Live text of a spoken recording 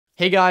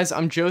Hey guys,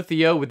 I'm Joe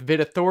Theo with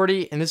Vid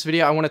Authority. In this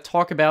video, I want to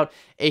talk about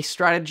a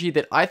strategy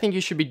that I think you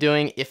should be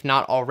doing if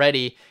not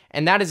already,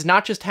 and that is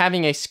not just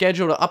having a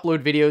schedule to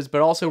upload videos,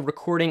 but also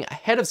recording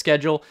ahead of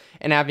schedule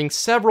and having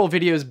several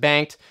videos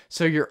banked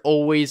so you're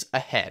always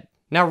ahead.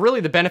 Now,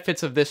 really the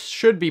benefits of this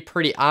should be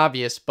pretty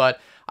obvious,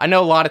 but I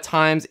know a lot of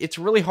times it's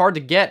really hard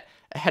to get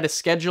ahead of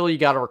schedule. You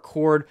got to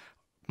record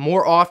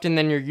more often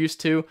than you're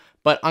used to,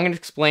 but I'm going to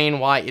explain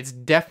why it's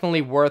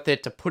definitely worth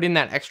it to put in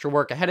that extra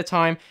work ahead of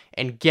time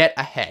and get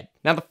ahead.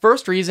 Now, the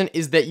first reason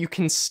is that you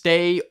can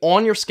stay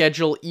on your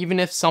schedule even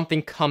if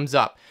something comes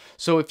up.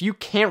 So if you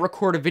can't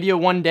record a video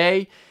one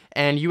day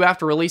and you have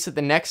to release it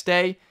the next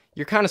day,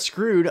 you're kind of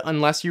screwed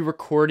unless you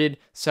recorded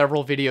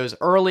several videos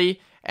early,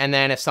 and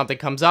then if something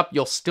comes up,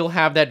 you'll still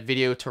have that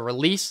video to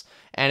release,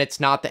 and it's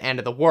not the end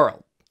of the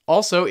world.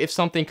 Also, if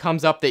something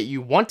comes up that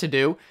you want to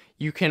do,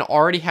 you can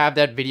already have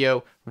that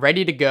video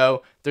ready to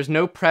go. There's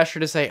no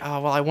pressure to say,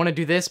 oh, well, I want to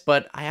do this,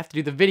 but I have to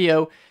do the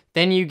video.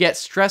 Then you get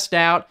stressed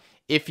out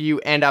if you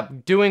end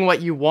up doing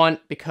what you want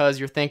because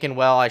you're thinking,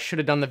 well, I should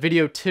have done the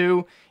video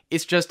too.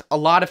 It's just a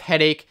lot of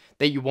headache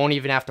that you won't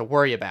even have to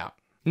worry about.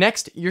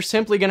 Next, you're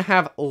simply going to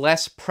have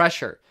less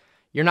pressure.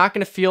 You're not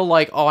going to feel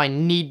like, oh, I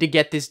need to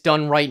get this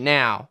done right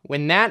now.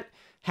 When that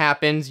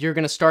happens, you're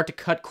going to start to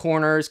cut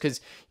corners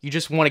because you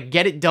just want to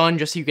get it done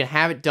just so you can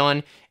have it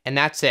done, and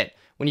that's it.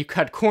 When you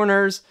cut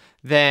corners,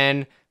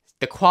 then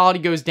the quality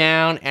goes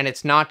down and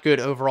it's not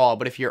good overall.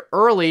 But if you're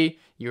early,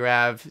 you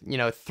have,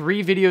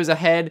 3 videos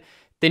ahead,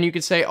 then you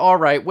could say, all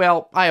right,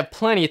 well, I have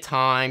plenty of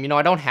time.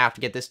 I don't have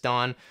to get this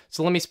done,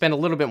 so let me spend a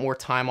little bit more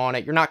time on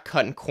it. You're not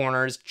cutting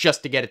corners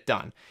just to get it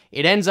done.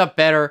 It ends up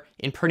better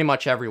in pretty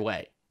much every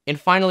way. And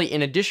finally,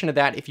 in addition to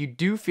that, if you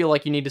do feel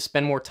like you need to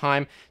spend more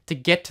time to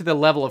get to the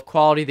level of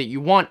quality that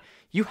you want,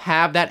 you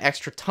have that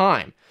extra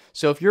time.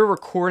 So if you're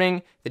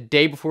recording the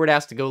day before it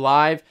has to go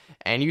live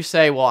and you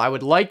say, well, I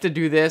would like to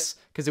do this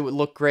because it would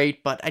look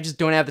great, but I just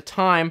don't have the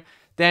time,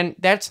 then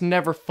that's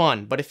never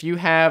fun. But if you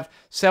have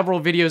several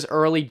videos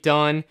early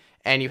done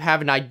and you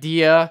have an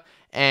idea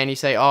and you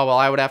say, oh, well,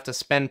 I would have to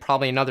spend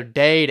probably another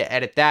day to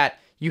edit that,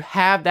 you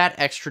have that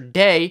extra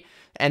day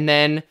and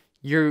then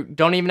you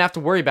don't even have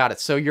to worry about it.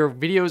 So your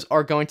videos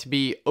are going to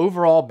be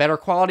overall better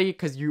quality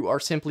because you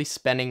are simply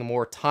spending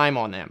more time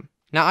on them.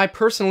 Now, I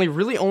personally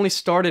really only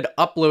started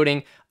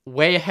uploading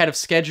way ahead of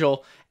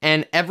schedule,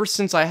 and ever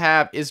since I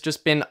have, it's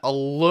just been a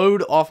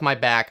load off my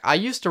back. I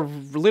used to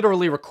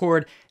literally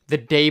record the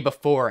day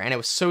before, and it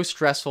was so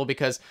stressful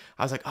because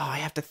I was like, oh, I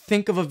have to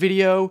think of a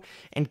video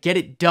and get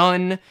it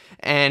done,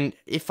 and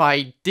if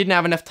I didn't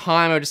have enough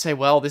time, I would just say,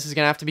 well, this is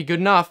gonna have to be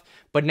good enough,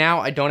 but now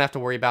I don't have to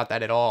worry about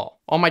that at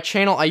all. On my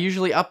channel, I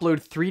usually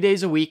upload 3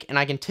 days a week, and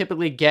I can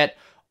typically get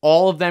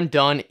all of them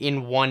done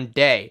in one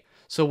day.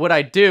 So what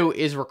I do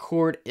is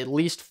record at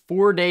least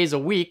 4 days a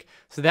week,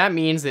 so that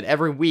means that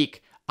every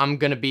week I'm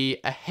gonna be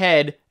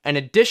ahead an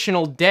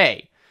additional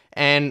day.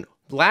 And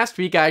last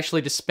week I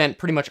actually just spent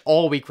pretty much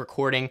all week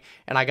recording,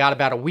 and I got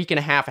about a week and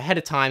a half ahead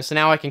of time, so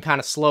now I can kind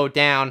of slow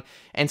down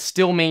and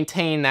still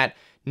maintain that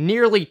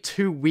nearly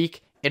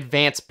 2-week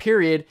advance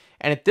period.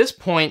 And at this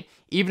point,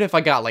 even if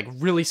I got like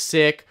really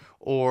sick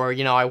or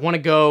I want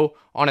to go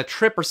on a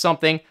trip or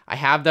something, I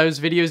have those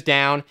videos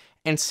down,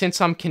 and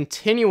since I'm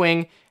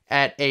continuing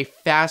at a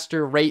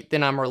faster rate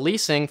than I'm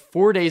releasing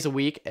 4 days a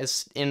week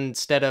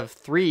instead of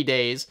 3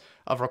 days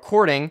of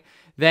recording,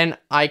 then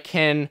I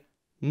can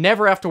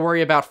never have to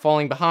worry about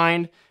falling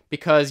behind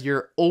because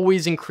you're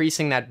always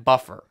increasing that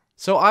buffer.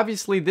 So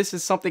obviously this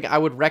is something I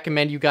would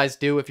recommend you guys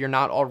do if you're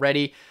not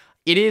already.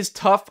 It is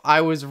tough. I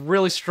was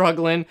really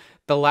struggling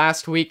the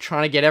last week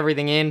trying to get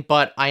everything in,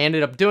 but I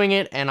ended up doing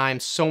it, and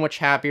I'm so much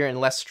happier and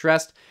less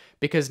stressed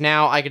because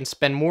now I can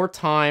spend more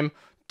time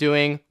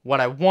doing what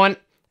I want,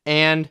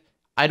 and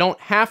I don't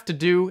have to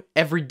do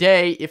every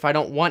day if I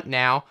don't want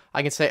now.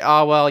 I can say,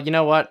 oh, well, you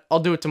know what? I'll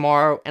do it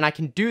tomorrow. And I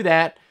can do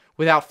that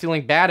without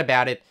feeling bad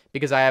about it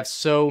because I have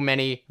so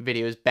many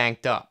videos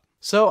banked up.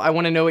 So I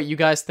want to know what you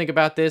guys think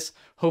about this.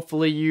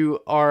 Hopefully you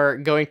are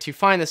going to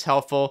find this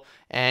helpful,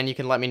 and you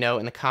can let me know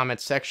in the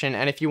comments section.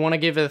 And if you want to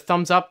give it a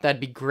thumbs up, that'd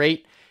be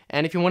great.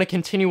 And if you want to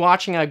continue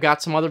watching, I've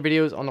got some other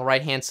videos on the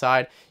right-hand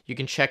side you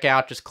can check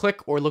out. Just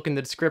click or look in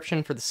the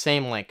description for the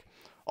same link.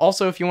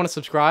 Also, if you want to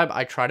subscribe,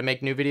 I try to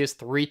make new videos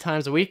 3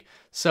 times a week,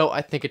 so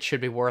I think it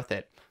should be worth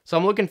it. So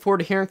I'm looking forward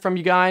to hearing from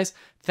you guys.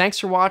 Thanks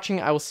for watching.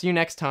 I will see you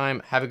next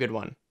time. Have a good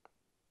one.